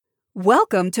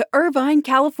Welcome to Irvine,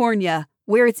 California,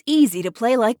 where it's easy to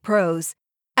play like pros.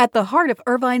 At the heart of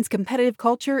Irvine's competitive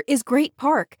culture is Great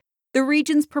Park, the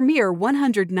region's premier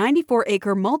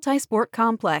 194-acre multi-sport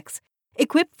complex,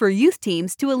 equipped for youth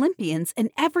teams to Olympians and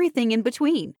everything in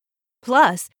between.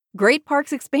 Plus, Great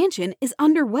Park's expansion is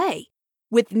underway.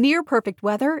 With near-perfect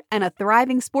weather and a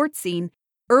thriving sports scene,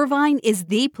 Irvine is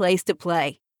the place to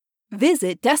play.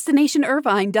 Visit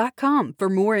DestinationIrvine.com for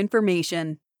more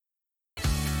information.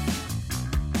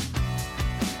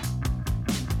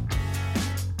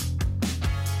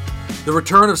 The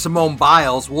return of Simone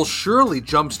Biles will surely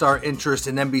jumpstart interest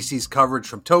in NBC's coverage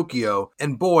from Tokyo,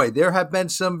 and boy, there have been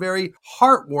some very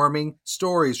heartwarming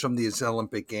stories from these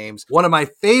Olympic Games. One of my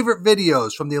favorite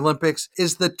videos from the Olympics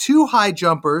is the two high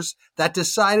jumpers that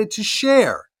decided to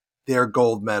share their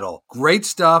gold medal. Great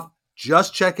stuff.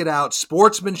 Just check it out.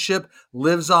 Sportsmanship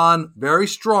lives on very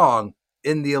strong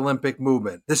in the Olympic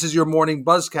movement. This is your morning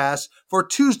buzzcast for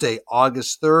Tuesday,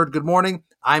 August 3rd. Good morning.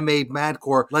 I'm Abe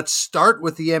Madkour. Let's start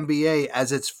with the NBA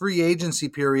as its free agency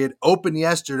period opened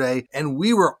yesterday, and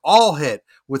we were all hit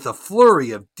with a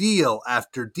flurry of deal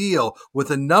after deal,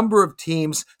 with a number of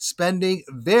teams spending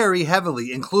very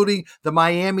heavily, including the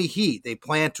Miami Heat. They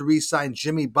plan to re-sign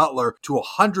Jimmy Butler to a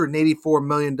 $184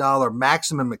 million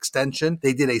maximum extension.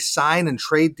 They did a sign and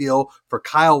trade deal for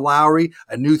Kyle Lowry,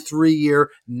 a new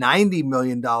 3-year, $90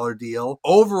 million deal.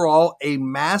 Overall, a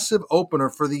massive opener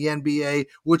for the NBA,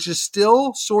 which is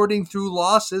still sorting through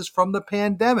losses from the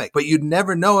pandemic. But you'd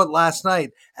never know it last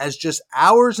night, as just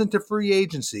hours into free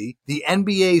agency, the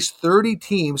NBA's 30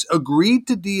 teams agreed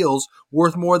to deals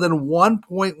worth more than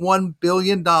 $1.1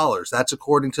 billion. That's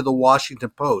according to the Washington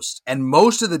Post. And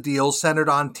most of the deals centered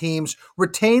on teams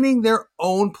retaining their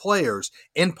own players,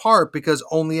 in part because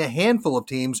only a handful of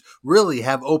teams really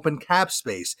have open cap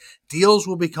space. Deals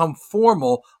will become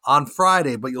formal on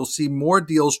Friday, but you'll see more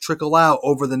deals trickle out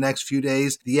over the next few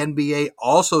days. The NBA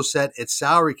also set its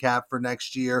salary cap for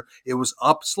next year. It was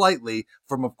up slightly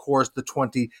from, of course, the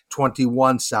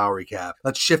 2021 salary cap.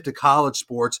 Let's shift to college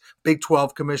sports. Big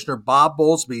 12 Commissioner Bob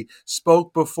Bowlesby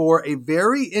spoke before a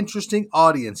very interesting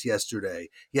audience yesterday.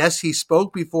 Yes, he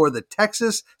spoke before the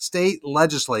Texas State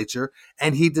Legislature,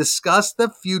 and he discussed the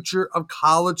future of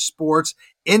college sports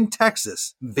in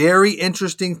Texas. Very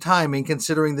interesting timing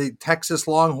considering the Texas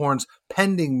Longhorns'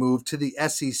 pending move to the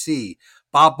SEC.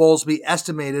 Bob Bowlesby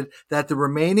estimated that the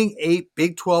remaining 8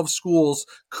 Big 12 schools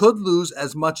could lose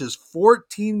as much as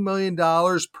 $14 million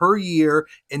per year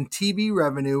in TV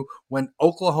revenue when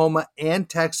Oklahoma and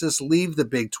Texas leave the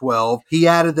Big 12. He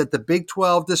added that the Big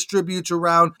 12 distributes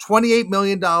around $28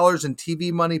 million in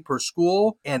TV money per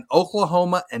school, and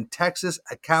Oklahoma and Texas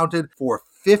accounted for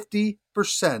 50%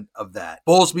 of that.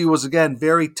 Bowlesby was again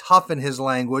very tough in his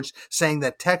language, saying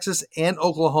that Texas and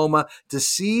Oklahoma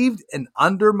deceived and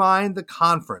undermined the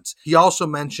conference. He also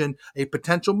mentioned a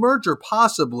potential merger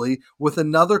possibly with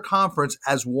another conference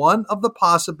as one of the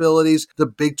possibilities the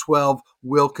Big 12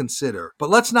 will consider.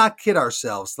 But let's not kid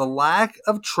ourselves. The lack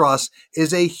of trust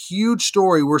is a huge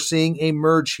story we're seeing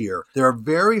emerge here. There are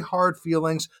very hard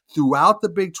feelings throughout the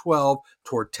Big 12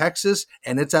 toward Texas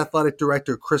and its athletic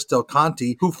director, Chris Del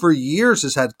Conte, who for years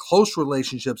has had close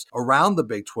relationships around the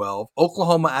Big 12.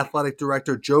 Oklahoma athletic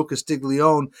director Joe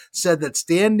Castiglione said that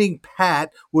standing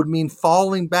pat would mean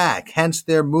falling back, hence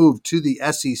their move to the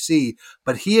SEC.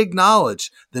 But he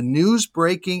acknowledged the news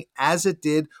breaking as it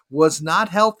did was not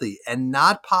healthy and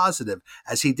not positive,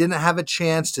 as he didn't have a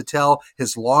chance to tell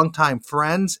his longtime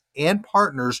friends and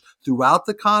partners throughout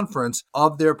the conference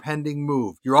of their pending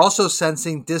move. You're also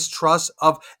sensing distrust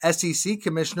of SEC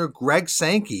Commissioner Greg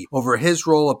Sankey over his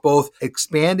role at both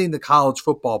expanding the college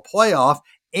football playoff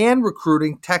and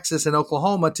recruiting Texas and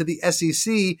Oklahoma to the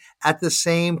SEC at the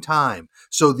same time.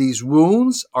 So these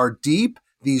wounds are deep,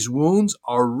 these wounds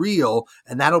are real,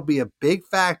 and that'll be a big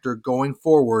factor going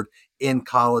forward in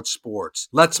college sports.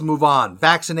 Let's move on.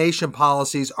 Vaccination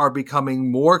policies are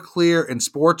becoming more clear in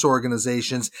sports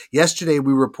organizations. Yesterday,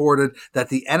 we reported that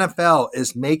the NFL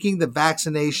is making the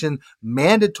vaccination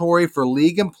mandatory for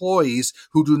league employees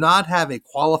who do not have a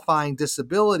qualifying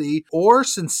disability or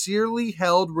sincerely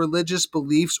held religious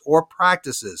beliefs or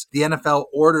practices. The NFL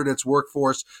ordered its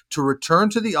workforce to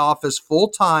return to the office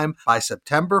full-time by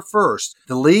September 1st.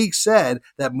 The league said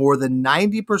that more than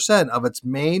 90% of its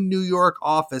main New York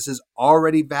office is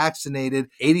already vaccinated,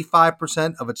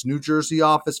 85% of its New Jersey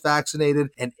office vaccinated,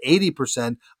 and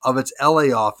 80% of its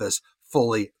LA office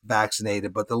fully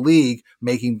vaccinated, but the league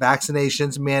making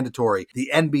vaccinations mandatory. The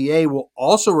NBA will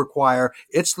also require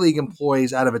its league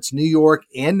employees out of its New York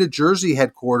and New Jersey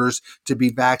headquarters to be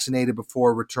vaccinated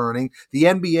before returning. The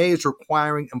NBA is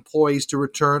requiring employees to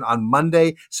return on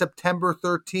Monday, September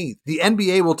 13th. The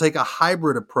NBA will take a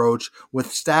hybrid approach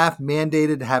with staff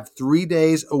mandated to have 3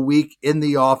 days a week in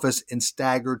the office in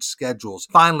staggered schedules.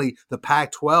 Finally, the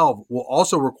Pac-12 will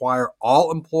also require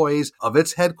all employees of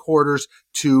its headquarters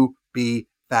to be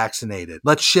vaccinated.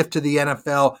 Let's shift to the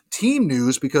NFL team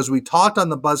news because we talked on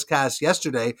the Buzzcast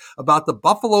yesterday about the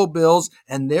Buffalo Bills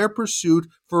and their pursuit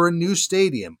for a new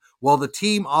stadium. Well, the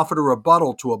team offered a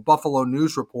rebuttal to a Buffalo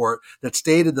News report that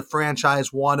stated the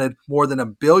franchise wanted more than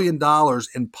 $1 billion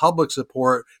in public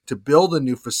support to build a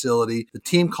new facility. The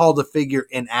team called the figure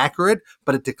inaccurate,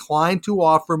 but it declined to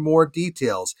offer more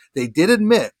details. They did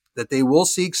admit that they will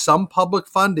seek some public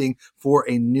funding for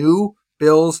a new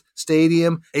Bills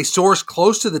stadium. A source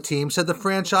close to the team said the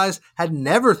franchise had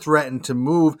never threatened to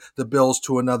move the Bills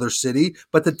to another city,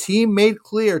 but the team made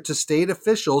clear to state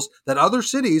officials that other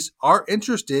cities are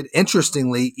interested.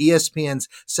 Interestingly, ESPN's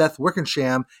Seth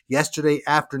Wickersham yesterday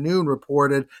afternoon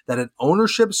reported that an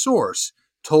ownership source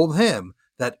told him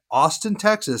that Austin,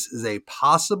 Texas is a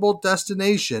possible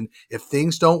destination if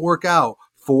things don't work out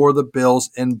for the Bills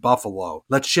in Buffalo.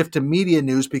 Let's shift to media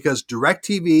news because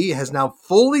DirecTV has now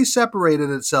fully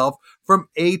separated itself from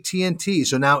AT&T.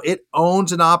 So now it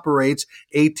owns and operates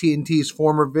AT&T's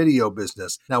former video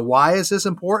business. Now, why is this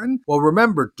important? Well,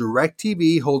 remember,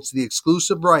 DirecTV holds the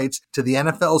exclusive rights to the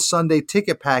NFL Sunday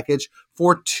Ticket package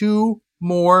for 2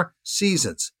 more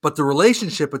seasons. But the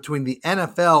relationship between the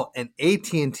NFL and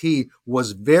AT&T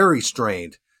was very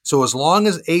strained. So as long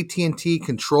as AT&T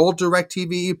controlled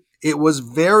DirecTV, it was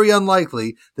very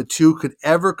unlikely the two could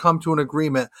ever come to an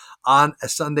agreement on a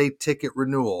Sunday Ticket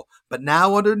renewal. But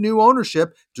now under new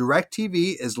ownership,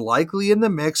 DirecTV is likely in the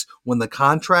mix when the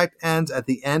contract ends at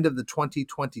the end of the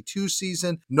 2022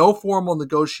 season. No formal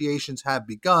negotiations have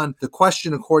begun. The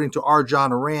question, according to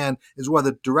Arjan Aran, is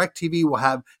whether DirecTV will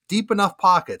have deep enough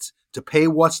pockets to pay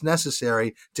what's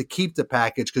necessary to keep the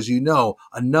package, because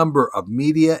a number of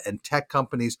media and tech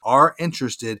companies are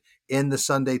interested in the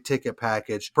Sunday Ticket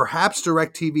package. Perhaps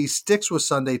DirecTV sticks with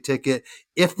Sunday Ticket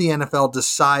if the NFL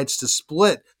decides to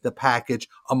split the package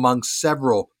among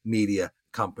several media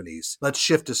companies. Let's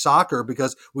shift to soccer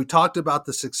because we talked about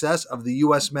the success of the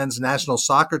U.S. men's national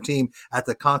soccer team at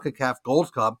the CONCACAF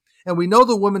Gold Cup, and we know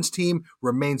the women's team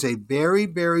remains a very,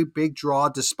 very big draw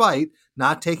despite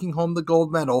not taking home the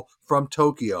gold medal from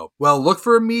Tokyo. Well, look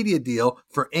for a media deal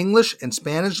for English and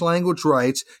Spanish language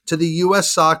rights to the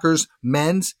U.S. Soccer's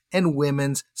men's and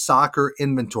women's soccer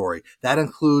inventory. That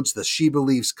includes the She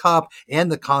Believes Cup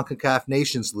and the CONCACAF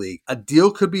Nations League. A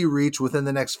deal could be reached within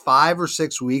the next 5 or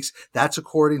 6 weeks. That's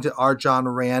according to Arjan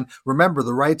Aran. Remember,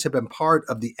 the rights have been part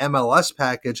of the MLS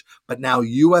package, but now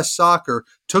U.S. Soccer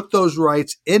took those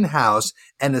rights in-house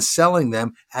and is selling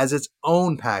them as its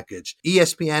own package.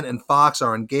 ESPN and Fox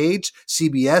are engaged.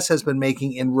 CBS has been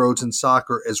making inroads in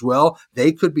soccer as well.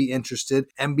 They could be interested.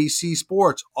 NBC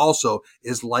Sports also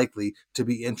is likely to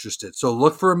be interested. So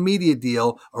look for a media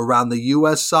deal around the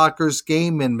U.S. Soccer's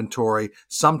game inventory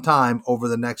sometime over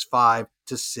the next 5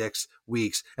 to 6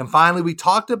 weeks. And finally, we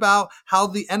talked about how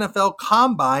the NFL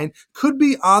Combine could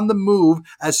be on the move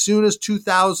as soon as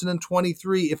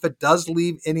 2023 if it does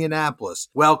leave Indianapolis.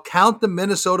 Well, count the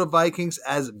Minnesota Vikings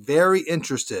as very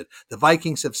interested. The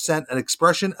Vikings have sent an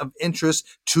expression of interest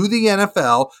to the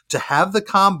NFL to have the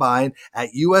Combine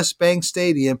at US Bank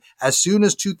Stadium as soon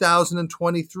as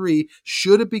 2023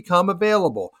 should it become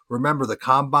available. Remember, the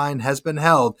Combine has been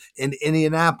held in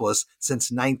Indianapolis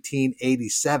since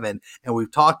 1987, and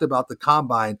we've talked about the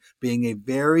Combine being a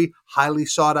very highly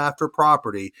sought after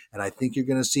property, and I think you're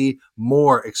going to see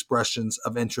more expressions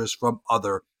of interest from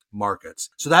other markets.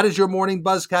 So that is your morning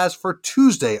Buzzcast for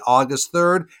Tuesday, August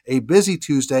 3rd, a busy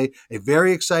Tuesday, a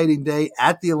very exciting day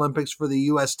at the Olympics for the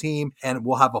U.S. team, and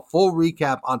we'll have a full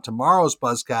recap on tomorrow's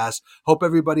Buzzcast. Hope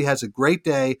everybody has a great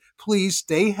day. Please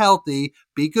stay healthy,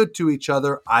 be good to each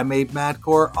other. I'm Abe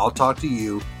Madkour. I'll talk to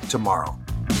you tomorrow.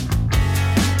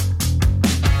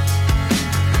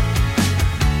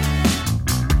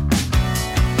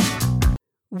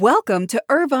 Welcome to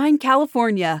Irvine,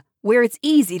 California, where it's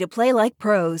easy to play like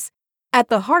pros. At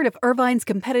the heart of Irvine's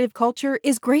competitive culture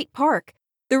is Great Park,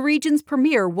 the region's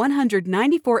premier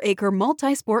 194-acre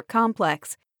multi-sport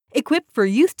complex, equipped for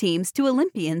youth teams to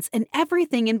Olympians and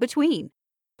everything in between.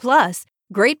 Plus,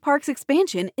 Great Park's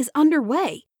expansion is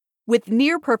underway. With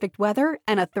near-perfect weather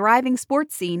and a thriving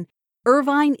sports scene,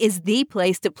 Irvine is the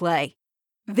place to play.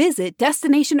 Visit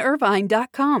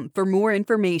DestinationIrvine.com for more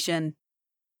information.